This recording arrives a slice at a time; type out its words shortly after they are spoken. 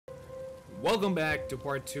Welcome back to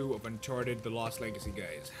part 2 of Uncharted: The Lost Legacy,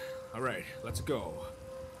 guys. Alright, let's go.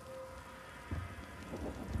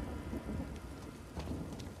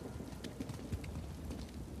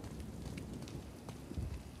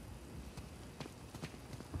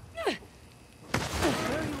 Where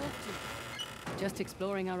are you off to? Just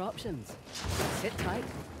exploring our options. Sit tight.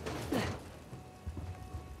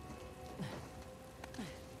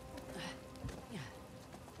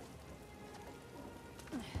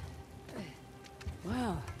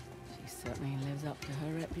 Well, she certainly lives up to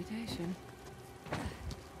her reputation.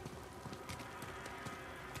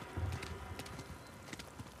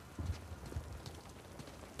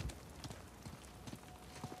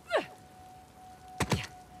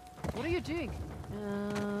 What are you doing?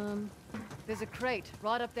 There's a crate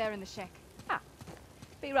right up there in the shack. Ah,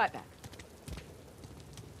 be right back.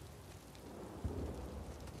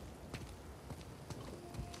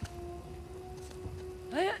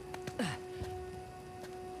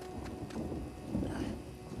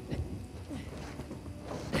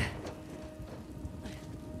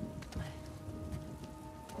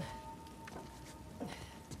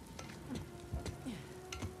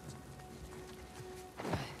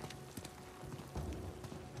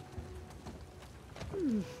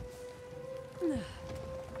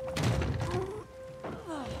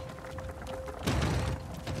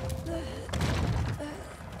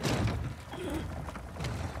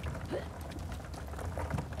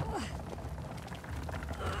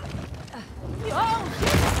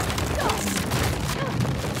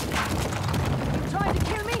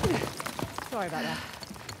 Sorry about that.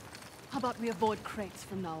 How about we avoid crates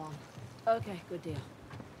from now on? Okay, good deal.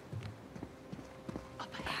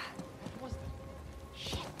 Up ahead. What was that?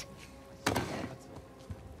 Shit.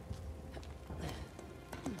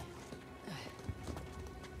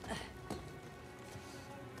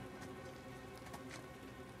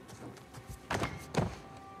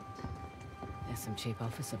 There's some cheap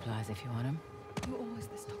office supplies if you want them. You're always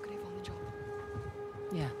this talkative on the job.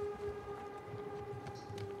 Yeah.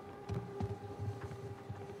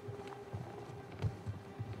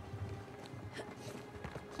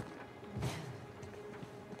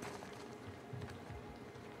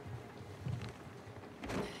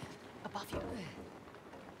 Above you.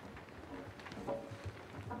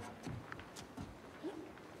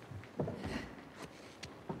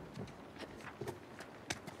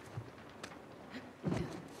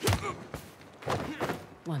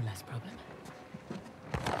 One less problem.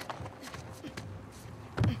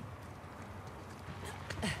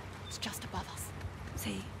 It's just above us.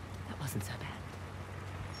 See, that wasn't so bad.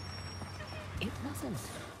 It wasn't.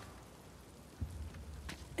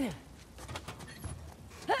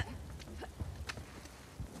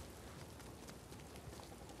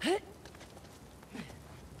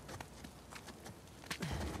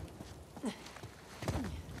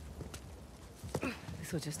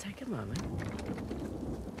 This will just take a moment.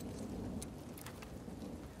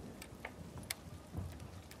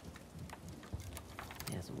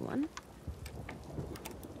 There's one.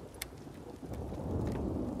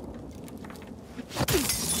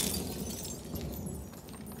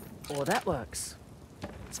 Oh, that works.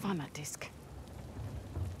 Let's find that disc.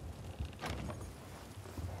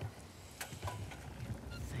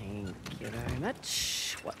 Thank you very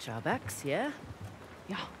much. Watch our backs, yeah?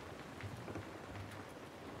 Yeah.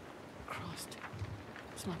 Christ.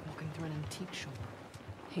 It's like walking through an antique shop.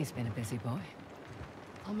 He's been a busy boy.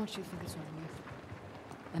 How much do you think it's all worth?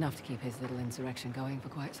 Enough to keep his little insurrection going for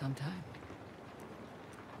quite some time.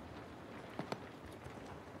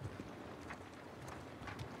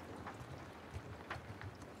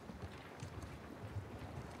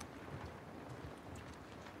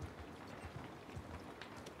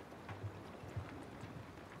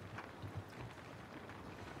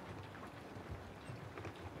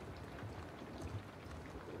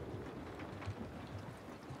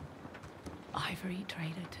 Ivory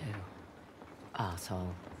trader too.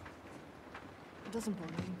 Arsehole. It doesn't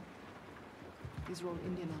bother me. These are all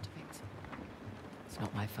Indian artifacts. It's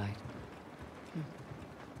not my fight.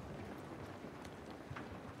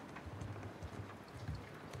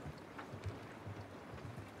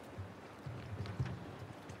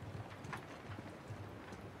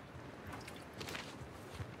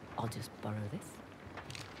 I'll just borrow this.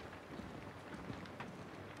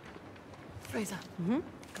 Fraser. Mm-hmm.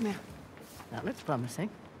 Come here. That looks promising.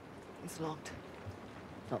 It's locked.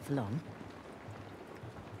 Not for long.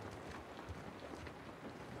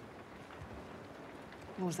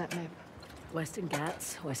 What was that map? Western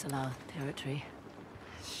Ghats, Hoysala territory.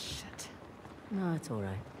 Shit. No, it's all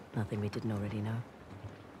right. Nothing we didn't already know.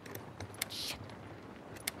 Shit.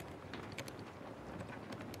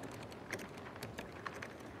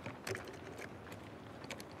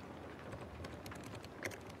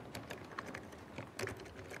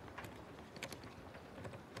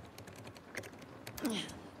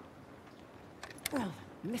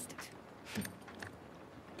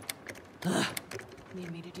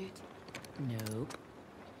 Need me to do it? Nope.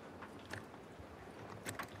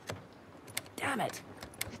 Damn it!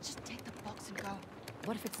 Let's just take the box and go.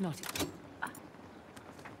 What if it's not?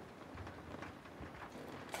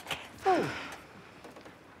 Oh!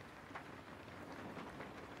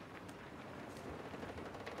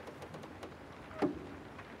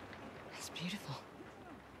 It's beautiful.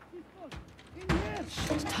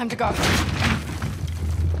 Shit, time to go.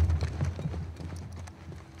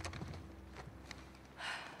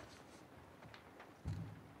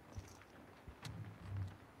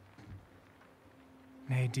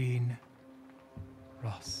 Nadine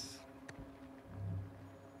Ross.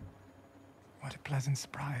 What a pleasant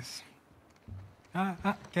surprise.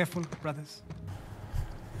 Careful, brothers.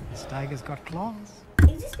 This tiger's got claws.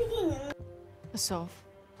 Is he speaking? Asov.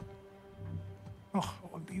 Oh,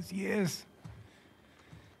 all these years.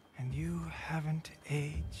 And you haven't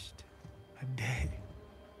aged a day.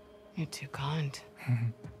 You're too kind.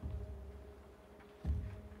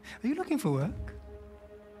 Are you looking for work?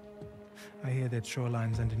 I hear that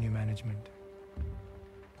Shoreline's under new management.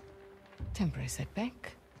 Temporary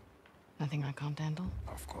setback. Nothing I can't handle.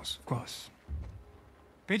 Of course, of course.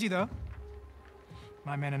 Pidgey, though.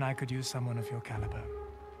 My men and I could use someone of your caliber.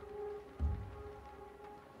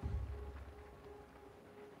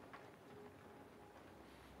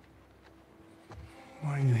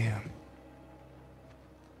 Why are you here?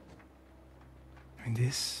 I mean,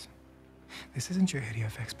 this isn't your area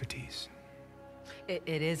of expertise.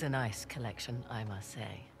 It is a nice collection, I must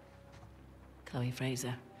say. Chloe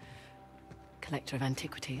Fraser, collector of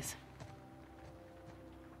antiquities.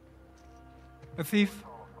 A thief?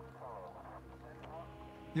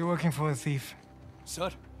 You're working for a thief.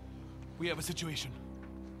 Sir, we have a situation.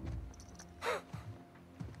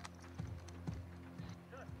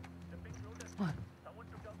 What?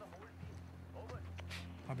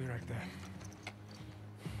 I'll be right there.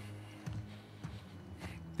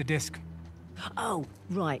 The disc. Oh,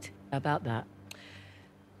 right, about that.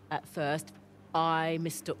 At first, I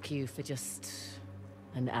mistook you for just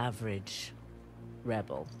an average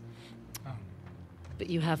rebel. Oh.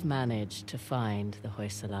 But you have managed to find the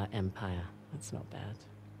Hoysala Empire. That's not bad.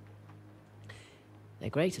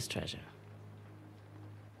 Their greatest treasure,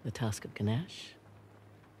 the Tusk of Ganesh.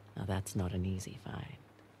 Now that's not an easy find.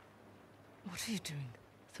 What are you doing?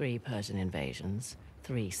 3 Persian invasions,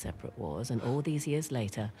 3 separate wars, and all these years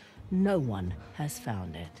later, no one has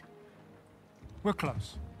found it. We're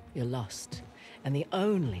close. You're lost. And the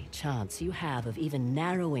only chance you have of even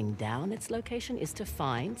narrowing down its location is to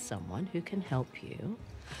find someone who can help you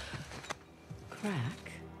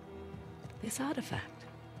crack this artifact.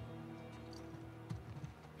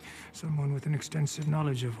 Someone with an extensive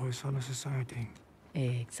knowledge of Hoysala society.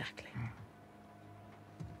 Exactly.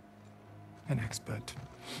 An expert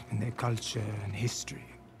in their culture and history.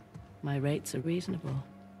 My rates are reasonable.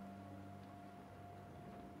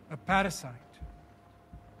 A parasite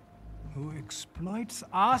who exploits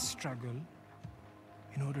our struggle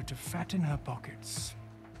in order to fatten her pockets.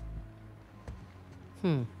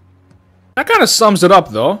 That kind of sums it up,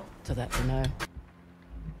 though. So that's a no.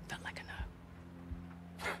 Felt like a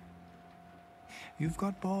no. You've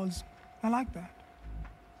got balls. I like that.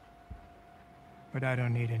 But I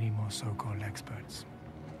don't need any more so-called experts.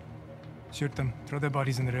 Shoot them. Throw their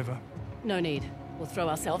bodies in the river. No need. We'll throw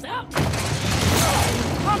ourselves out.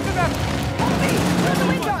 After them! Help me! Through the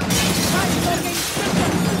window!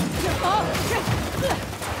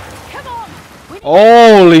 Come on!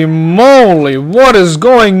 Holy moly, what is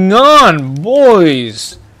going on,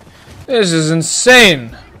 boys? This is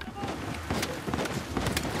insane.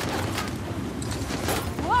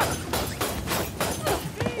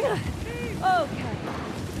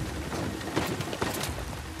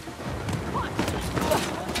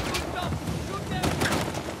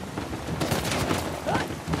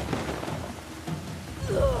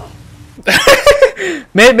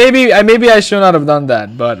 Maybe I should not have done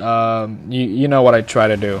that, but you know what I try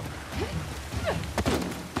to do.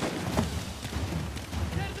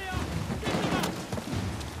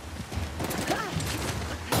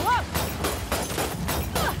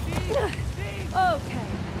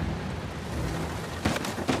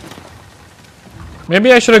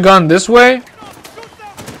 Maybe I should have gone this way.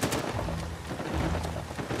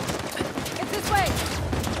 It's this way.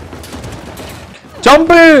 Jump!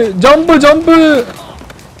 Jump! Jump!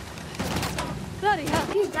 Bloody hell.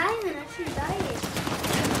 He's dying and actually dying.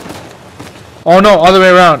 Oh no, other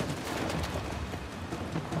way around.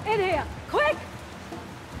 In here. Quick!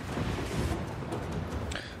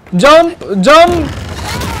 Jump! Jump!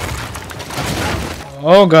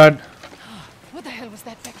 Oh god. What the hell was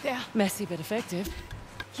that back there? now? Messy but effective.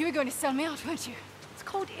 You were going to sell me out, weren't you? It's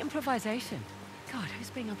called improvisation. God, who's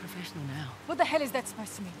being unprofessional now? What the hell is that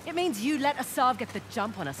supposed to mean? It means you let Asav get the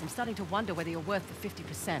jump on us. I'm starting to wonder whether you're worth the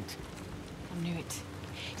 50%. I knew it.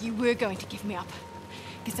 You were going to give me up.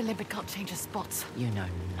 Guess a leopard can't change his spots. You know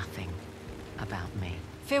nothing about me.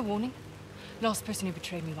 Fair warning. Last person who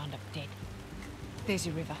betrayed me wound up dead. There's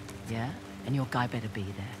your river. Yeah? And your guy better be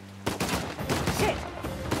there. Shit!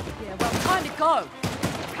 Yeah, well, time to go!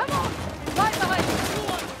 Come on! Right behind you!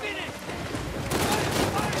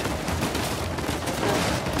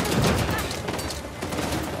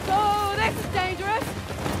 Oh, this is dangerous!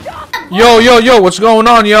 Yo, what's going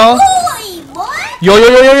on, y'all? Boy, boy. Yo.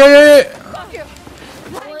 Fuck you!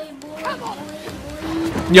 Boy, boy, Come on. boy,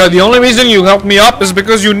 boy. Yeah, the only reason you help me up is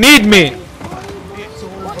because you need me.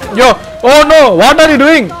 Yo, oh no, what are you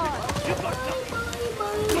doing?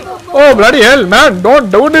 Oh, bloody hell, man, don't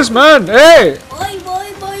do this, man. Hey! Boy,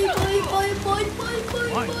 boy, boy, boy, boy, boy, boy,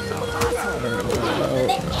 boy,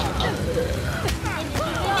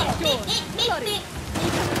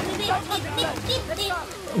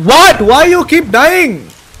 What? Why you keep dying?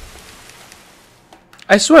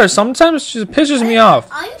 I swear, sometimes she pisses me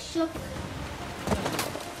off. Are you shook?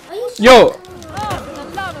 Are you shook? Yo, Oh, for the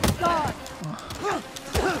love of God!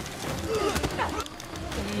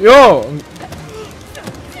 yo.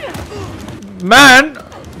 Man.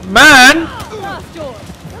 Last door!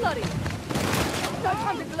 Bloody! No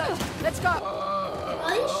time to gloat! Let's go!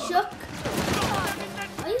 Are you shook?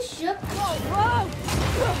 Are you shook? Whoa! Whoa!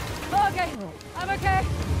 Okay, I'm okay.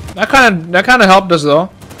 That kind of helped us though.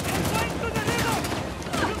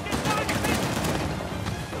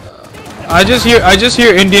 I just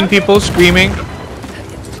hear Indian people screaming.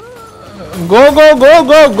 Go!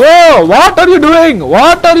 What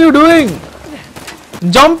are you doing?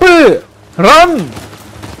 Jump! Run!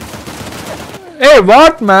 Hey,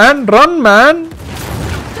 what, man? Run, man!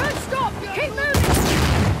 Don't stop! Keep moving!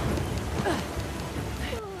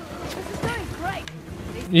 This is going great!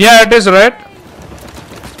 Yeah, it is, right?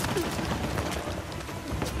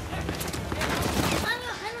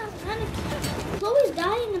 Hannah. Chloe's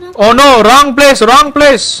dying and I'm... Oh no, wrong place!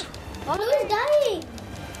 Chloe's dying.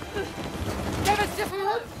 Never just... Hannah,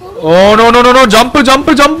 look, Chloe. Oh no, jump! Chloe dying.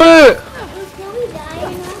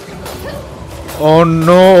 Oh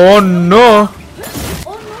no! Oh no.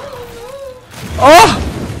 Oh!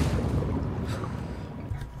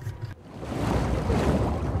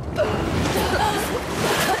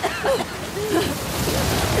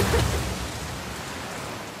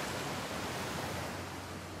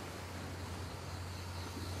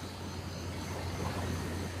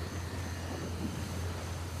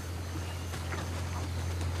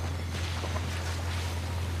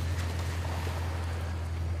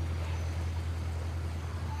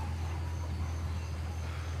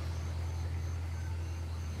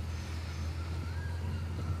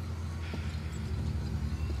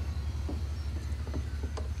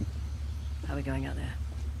 How are we going out there?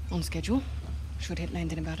 On schedule. Should hit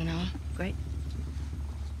land in about an hour. Great.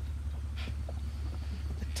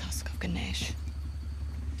 The tusk of Ganesh.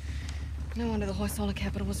 No wonder the Hoysala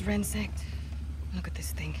capital was ransacked. Look at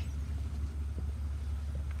this thing.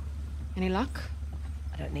 Any luck?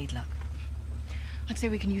 I don't need luck. I'd say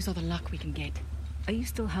we can use all the luck we can get. Are you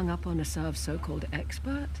still hung up on Asav's so-called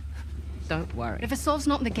expert? Don't worry. If Asav's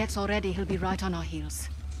not in the Gets already, he'll be right on our heels.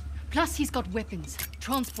 Plus, he's got weapons,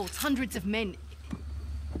 transports, hundreds of men.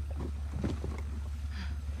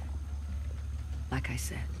 Like I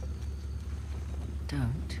said,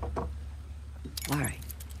 don't worry.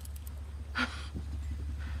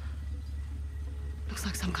 Looks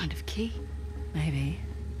like some kind of key. Maybe.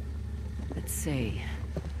 Let's see.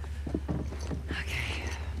 Okay.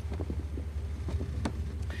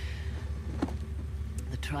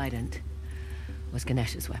 The trident was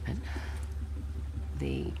Ganesh's weapon.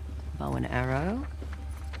 The bow and arrow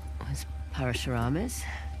was Parashurama's.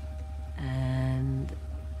 And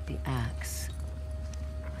the axe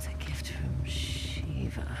was a gift from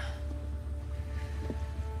Shiva.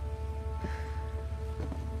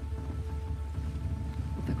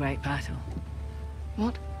 The great battle.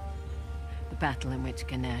 What? The battle in which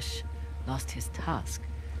Ganesh lost his tusk.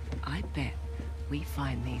 I bet we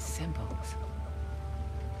find these symbols.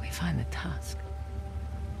 We find the tusk.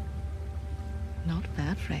 Not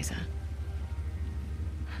bad, Fraser.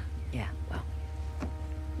 Yeah, well.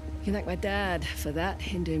 You can thank my dad for that.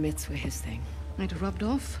 Hindu myths were his thing. It rubbed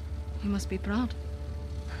off. You must be proud.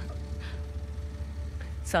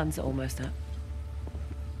 Sun's almost up.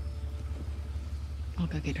 I'll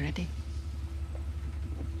go get ready.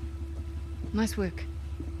 Nice work.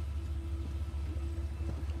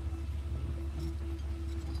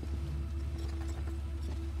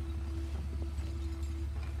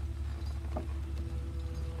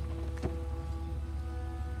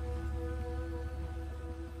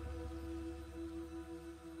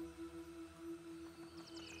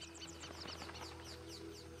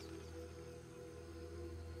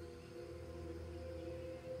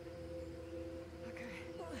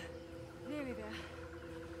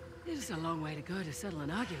 This is a long way to go to settle an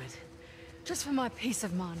argument. Just for my peace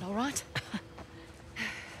of mind, all right?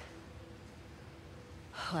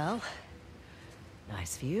 Well,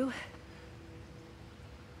 nice view.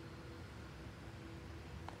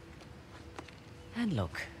 And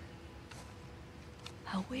look.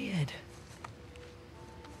 How weird.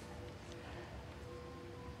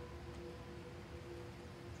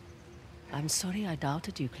 I'm sorry I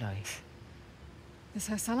doubted you, Chloe. This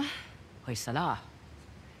Hoysala? Hoysala.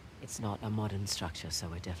 It's not a modern structure, so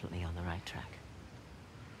we're definitely on the right track.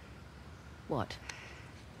 What?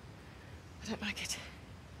 I don't like it.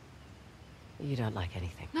 You don't like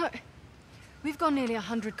anything. No. We've gone nearly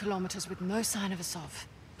 100 kilometers with no sign of a sov.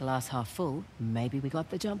 Glass half full, maybe we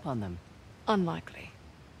got the jump on them. Unlikely.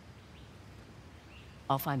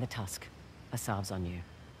 I'll find the tusk. A salve's on you.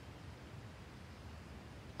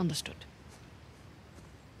 Understood.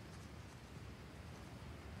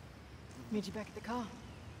 Meet you back at the car.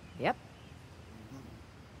 Yep.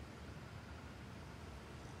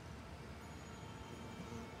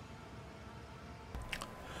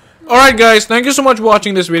 Alright guys, thank you so much for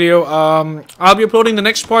watching this video. I'll be uploading the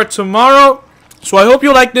next part tomorrow. So I hope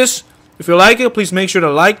you like this. If you like it, please make sure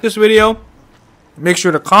to like this video. Make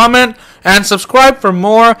sure to comment and subscribe for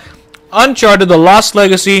more Uncharted The Lost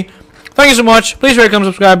Legacy. Thank you so much. Please rate,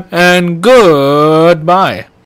 comment, subscribe, and goodbye.